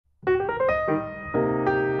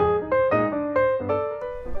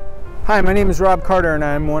Hi, my name is Rob Carter and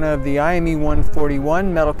I'm one of the IME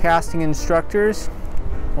 141 metal casting instructors.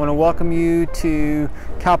 I want to welcome you to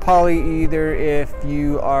Cal Poly either if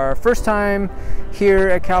you are first time here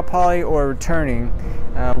at Cal Poly or returning.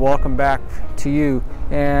 Welcome back to you.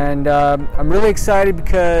 And I'm really excited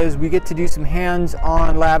because we get to do some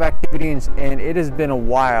hands-on lab activities and it has been a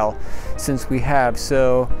while since we have.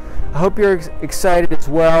 So I hope you're excited as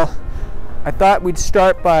well. I thought we'd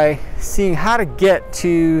start by seeing how to get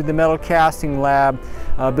to the metal casting lab,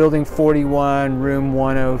 building 41, room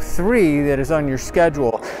 103 that is on your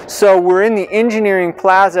schedule. So we're in the engineering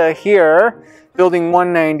plaza here, building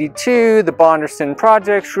 192, the Bonderson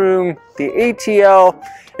projects room, the ATL,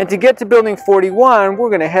 and to get to building 41, we're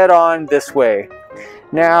going to head on this way.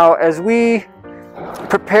 Now, as we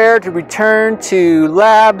prepare to return to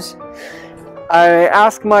labs, I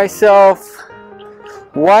ask myself,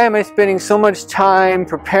 why am I spending so much time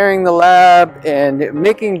preparing the lab and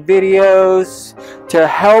making videos to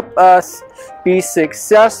help us be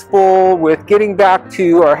successful with getting back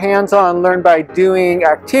to our hands-on learn by doing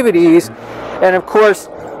activities? And of course,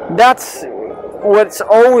 that's what's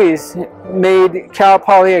always made Cal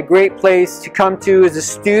Poly a great place to come to as a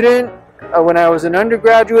student when I was an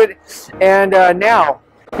undergraduate, and now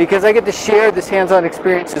because I get to share this hands-on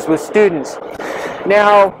experiences with students.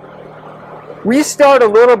 Now, we start a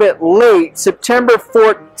little bit late, September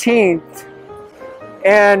 14th,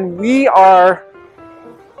 and we are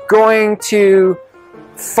going to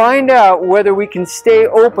find out whether we can stay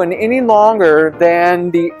open any longer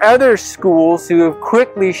than the other schools who have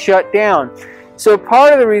quickly shut down. So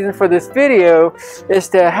part of the reason for this video is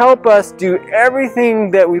to help us do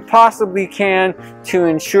everything that we possibly can to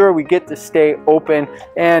ensure we get to stay open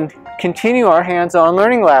and continue our hands-on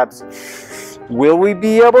learning labs. Will we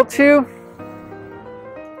be able to?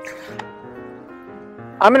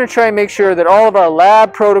 I'm going to try and make sure that all of our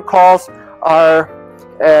lab protocols are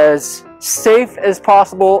as safe as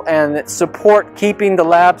possible and that support keeping the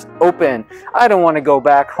labs open. I don't want to go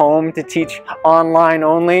back home to teach online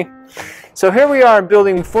only. So here we are in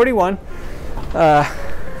building 41.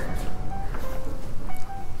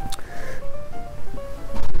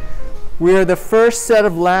 We are the first set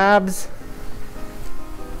of labs.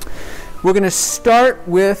 We're going to start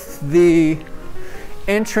with the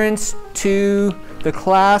entrance to the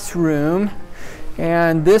classroom,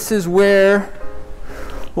 and this is where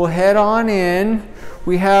we'll head on in.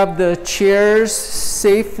 We have the chairs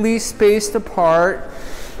safely spaced apart.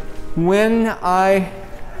 When I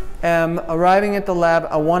am arriving at the lab,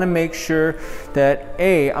 I want to make sure that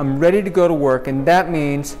I'm ready to go to work, and that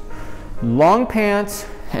means long pants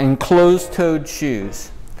and closed-toed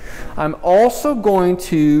shoes. I'm also going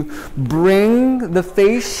to bring the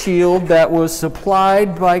face shield that was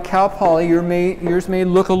supplied by Cal Poly. Yours may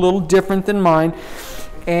look a little different than mine.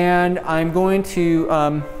 And I'm going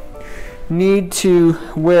to need to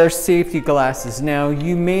wear safety glasses. Now,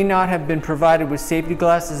 you may not have been provided with safety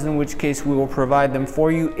glasses, in which case we will provide them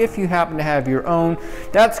for you. If you happen to have your own,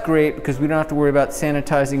 that's great because we don't have to worry about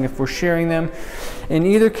sanitizing if we're sharing them. In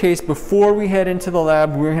either case, before we head into the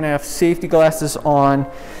lab, we're going to have safety glasses on.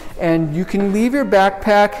 And you can leave your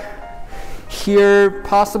backpack here,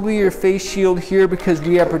 possibly your face shield here, because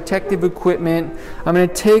we have protective equipment. I'm going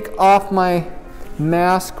to take off my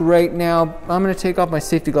mask right now. I'm going to take off my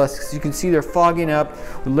safety glasses because you can see they're fogging up.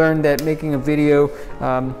 We learned that making a video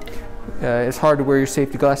it's hard to wear your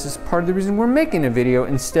safety glasses. Part of the reason we're making a video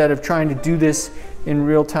instead of trying to do this in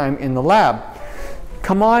real time in the lab.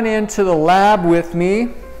 Come on into the lab with me.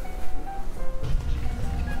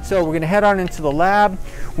 So we're going to head on into the lab.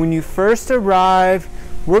 When you first arrive,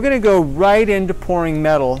 we're going to go right into pouring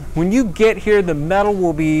metal. When you get here, the metal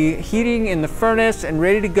will be heating in the furnace and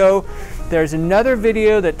ready to go. There's another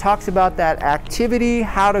video that talks about that activity,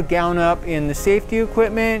 how to gown up in the safety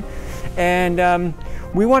equipment, and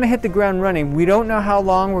we want to hit the ground running. We don't know how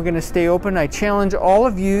long we're going to stay open. I challenge all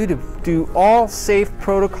of you to do all safe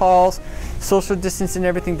protocols, social distance and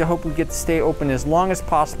everything, to hope we get to stay open as long as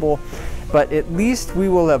possible. But at least we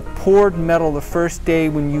will have poured metal the first day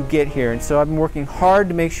when you get here. And so I've been working hard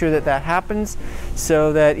to make sure that that happens,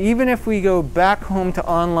 so that even if we go back home to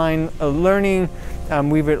online learning,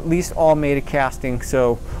 we've at least all made a casting.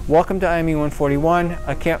 So welcome to IME 141.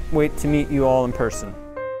 I can't wait to meet you all in person.